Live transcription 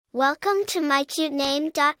Welcome to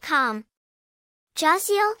mycutename.com.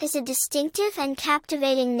 Jahziel is a distinctive and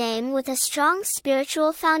captivating name with a strong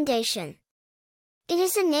spiritual foundation. It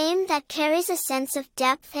is a name that carries a sense of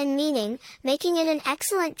depth and meaning, making it an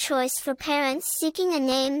excellent choice for parents seeking a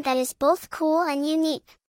name that is both cool and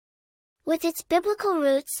unique. With its biblical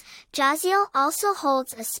roots, Jahziel also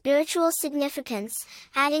holds a spiritual significance,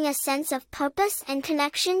 adding a sense of purpose and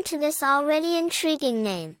connection to this already intriguing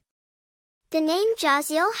name. The name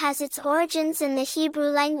Jahziel has its origins in the Hebrew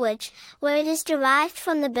language, where it is derived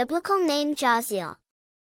from the biblical name Jahziel.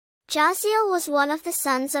 Jahziel was one of the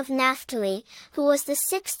sons of Naphtali, who was the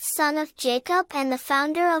sixth son of Jacob and the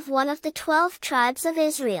founder of one of the 12 tribes of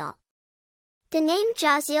Israel. The name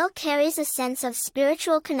Jahziel carries a sense of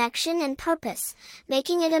spiritual connection and purpose,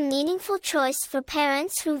 making it a meaningful choice for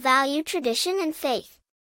parents who value tradition and faith.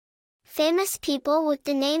 Famous people with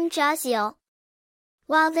the name Jahziel.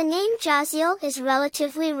 While the name Jahziel is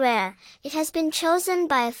relatively rare, it has been chosen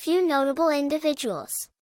by a few notable individuals.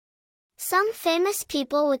 Some famous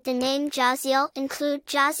people with the name Jahziel include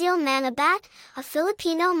Jahziel Manabat, a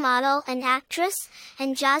Filipino model and actress,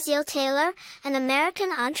 and Jahziel Taylor, an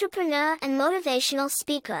American entrepreneur and motivational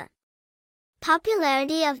speaker.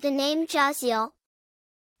 Popularity of the name Jahziel.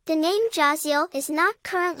 The name Jahziel is not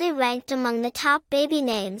currently ranked among the top baby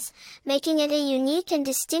names, making it a unique and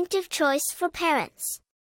distinctive choice for parents.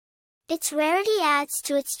 Its rarity adds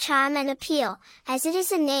to its charm and appeal, as it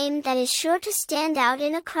is a name that is sure to stand out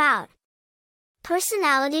in a crowd.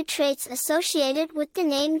 Personality traits associated with the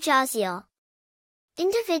name Jahziel.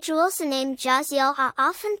 Individuals named Jahziel are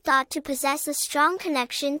often thought to possess a strong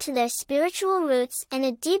connection to their spiritual roots and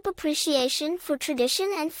a deep appreciation for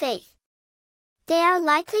tradition and faith. They are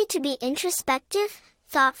likely to be introspective,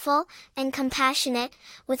 thoughtful, and compassionate,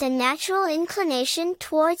 with a natural inclination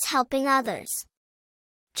towards helping others.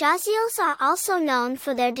 Jahziels are also known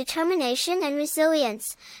for their determination and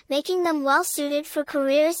resilience, making them well-suited for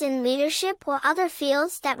careers in leadership or other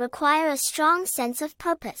fields that require a strong sense of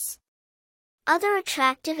purpose. Other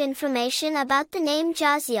attractive information about the name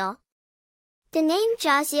Jahziel. The name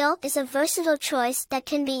Jahziel is a versatile choice that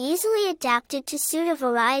can be easily adapted to suit a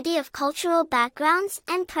variety of cultural backgrounds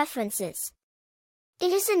and preferences.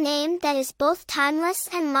 It is a name that is both timeless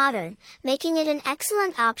and modern, making it an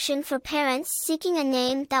excellent option for parents seeking a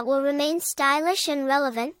name that will remain stylish and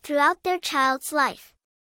relevant throughout their child's life.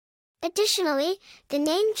 Additionally, the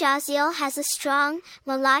name Jahziel has a strong,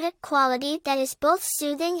 melodic quality that is both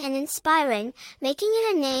soothing and inspiring, making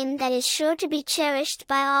it a name that is sure to be cherished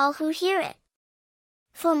by all who hear it.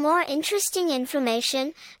 For more interesting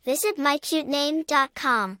information, visit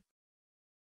mycutename.com.